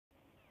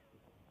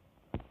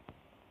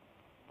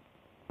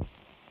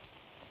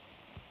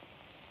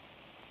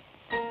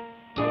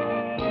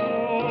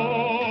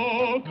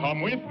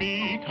with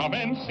me, come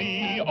and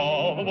see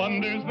all the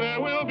wonders there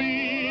will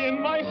be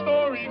in my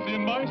stories,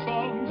 in my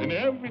songs, in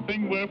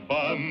everything where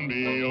fun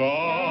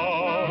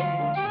belongs.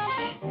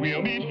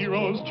 We'll meet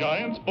heroes,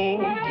 giants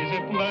bold,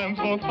 visit lands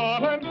both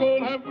hot and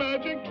cold, have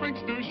magic tricks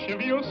to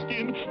shiver your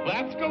skin,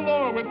 laughs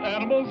galore with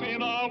animals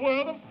in our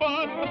world of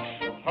fun.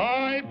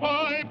 Pied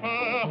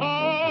Piper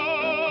House.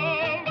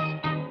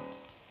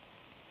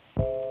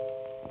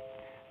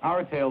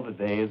 Our tale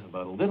today is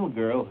about a little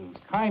girl whose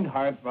kind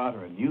heart brought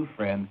her a new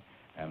friend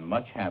and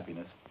much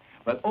happiness,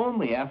 but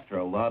only after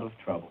a lot of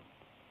trouble.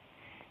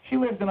 She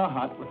lived in a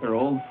hut with her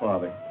old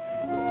father,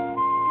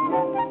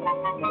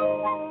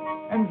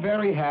 and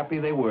very happy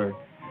they were.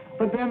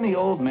 But then the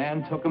old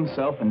man took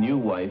himself a new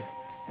wife,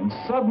 and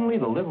suddenly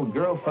the little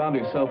girl found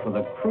herself with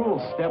a cruel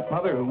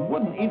stepmother who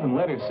wouldn't even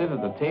let her sit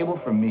at the table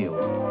for meals.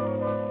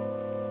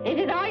 This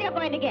is all you're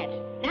going to get.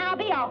 Now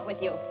be off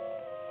with you.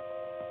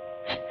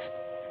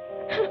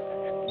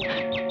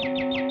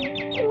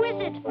 Who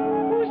is it?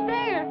 Who's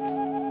there?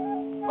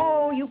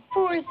 Oh, you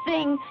poor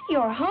thing.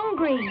 You're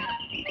hungry. In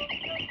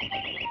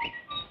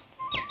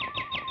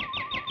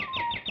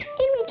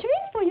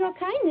return for your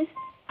kindness,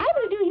 I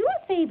will do you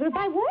a favor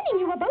by warning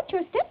you about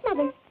your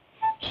stepmother.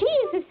 She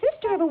is the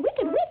sister of a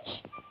wicked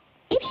witch.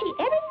 If she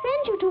ever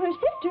sends you to her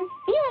sister,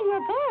 be on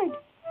your guard.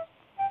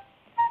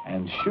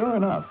 And sure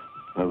enough,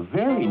 the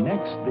very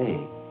next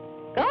day...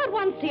 Go at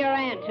once to your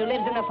aunt who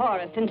lives in the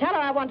forest and tell her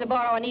I want to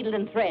borrow a needle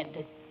and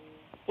thread.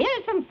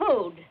 Here's some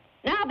food.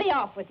 Now be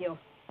off with you.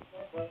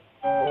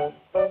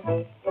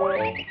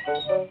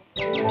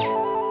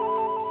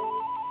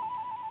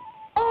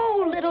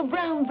 Oh, little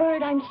brown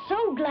bird, I'm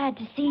so glad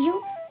to see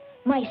you.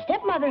 My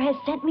stepmother has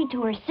sent me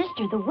to her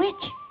sister, the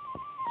witch.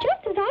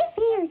 Just as I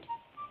feared.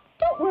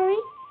 Don't worry.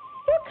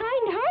 Your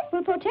kind heart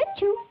will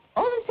protect you.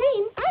 All the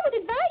same, I would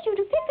advise you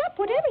to pick up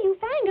whatever you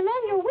find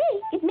along your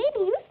way. It may be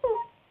useful.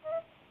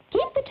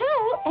 Keep the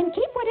towel and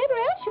keep whatever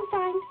else you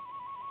find.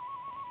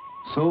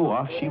 So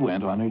off she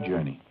went on her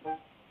journey.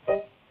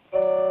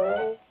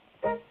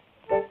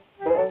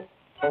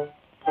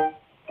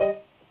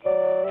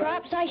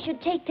 Perhaps I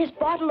should take this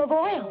bottle of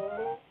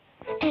oil.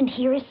 And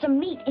here is some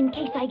meat in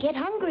case I get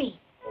hungry.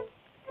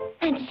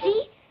 And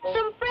see,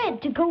 some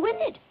bread to go with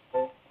it.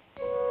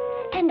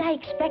 And I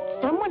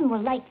expect someone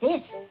will like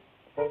this.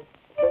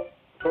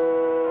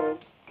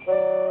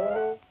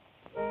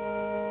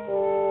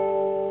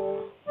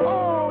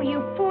 Oh,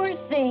 you poor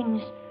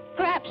things.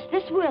 Perhaps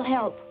this will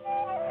help.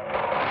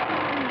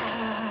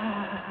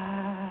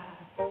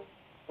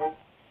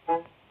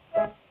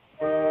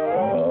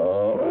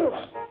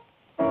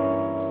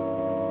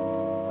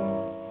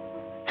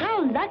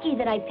 How lucky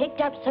that I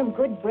picked up some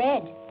good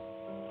bread.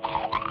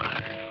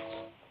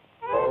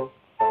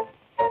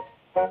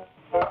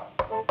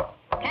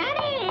 Come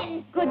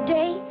in. Good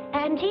day,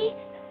 Auntie.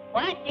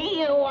 What do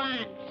you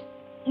want?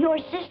 Your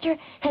sister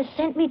has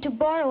sent me to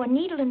borrow a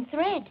needle and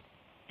thread.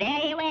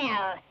 Very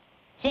well.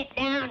 Sit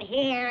down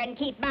here and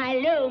keep my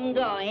loom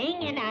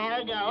going, and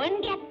I'll go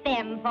and get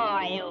them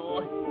for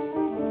you.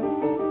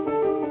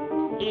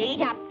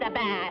 Heat up the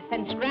bath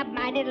and scrub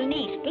my little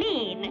niece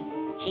clean.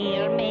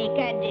 She'll make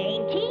a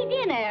dainty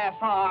dinner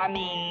for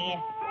me.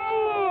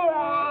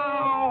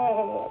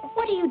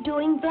 What are you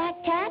doing,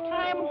 Black Cat?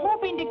 I'm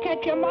hoping to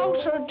catch a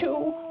mouse or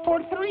two.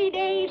 For 3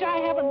 days I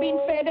haven't been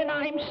fed and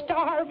I'm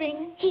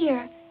starving.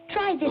 Here,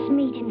 try this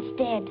meat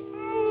instead.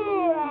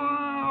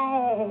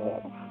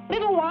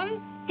 Little one,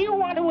 do you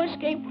want to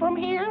escape from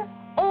here?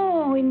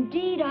 Oh,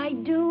 indeed I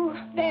do.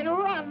 Then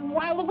run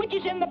while the witch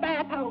is in the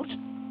bathhouse.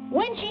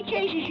 When she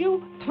chases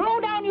you, throw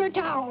down your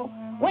towel.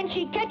 When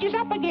she catches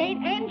up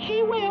again, and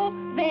she will,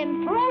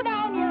 then throw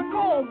down your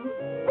comb.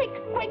 Quick,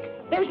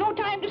 quick, there's no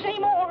time to say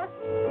more.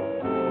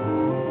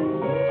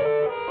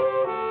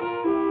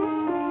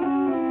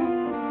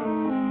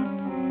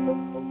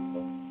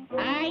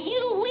 Are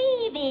you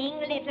weaving,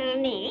 little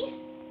niece?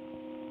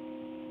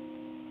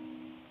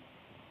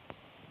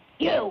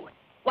 You!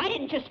 Why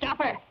didn't you stop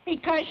her?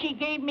 Because she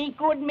gave me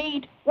good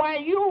meat, while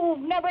you've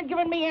never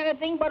given me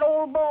anything but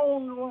old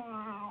bones.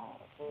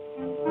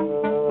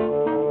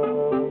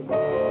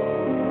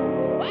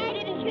 Why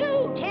didn't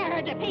you tear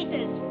her to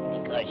pieces?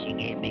 Because she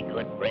gave me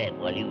good bread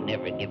while you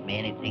never give me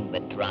anything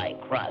but dry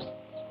crusts.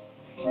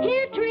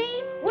 Here,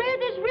 Tree, wear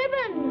this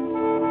ribbon.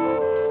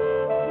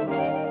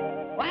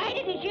 Why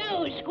didn't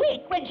you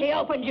squeak when she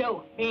opened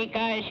you?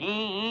 Because she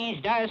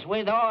eased us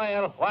with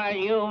oil, while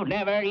you've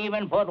never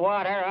even put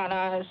water on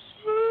us.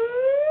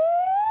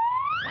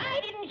 Why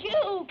didn't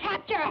you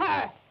capture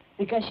her?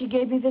 Because she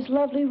gave me this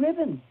lovely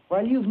ribbon,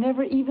 while you've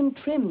never even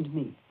trimmed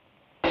me.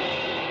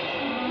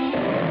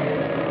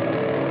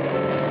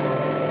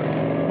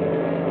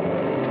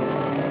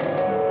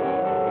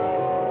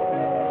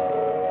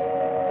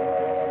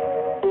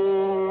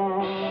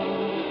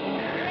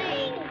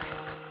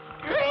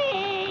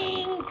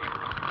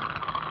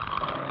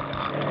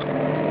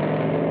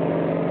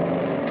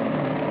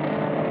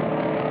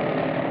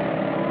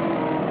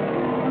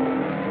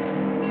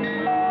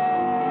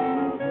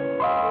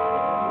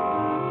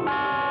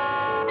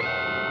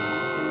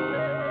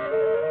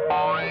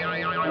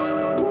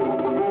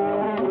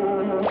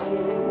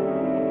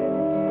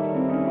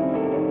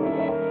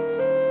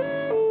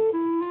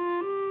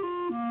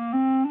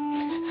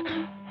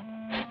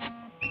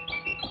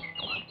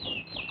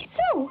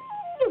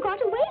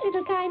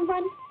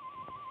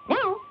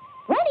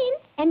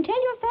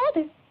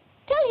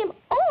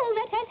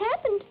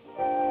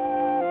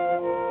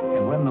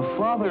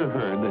 father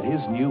heard that his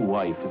new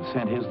wife had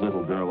sent his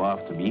little girl off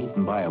to be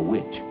eaten by a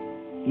witch,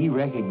 he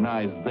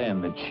recognized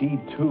then that she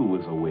too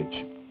was a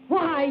witch.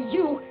 Why,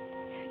 you...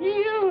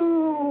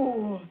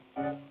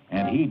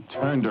 And he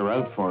turned her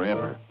out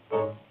forever.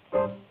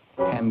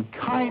 And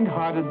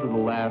kind-hearted to the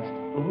last,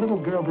 the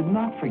little girl did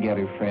not forget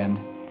her friend,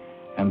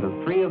 and the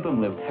three of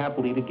them lived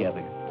happily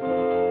together.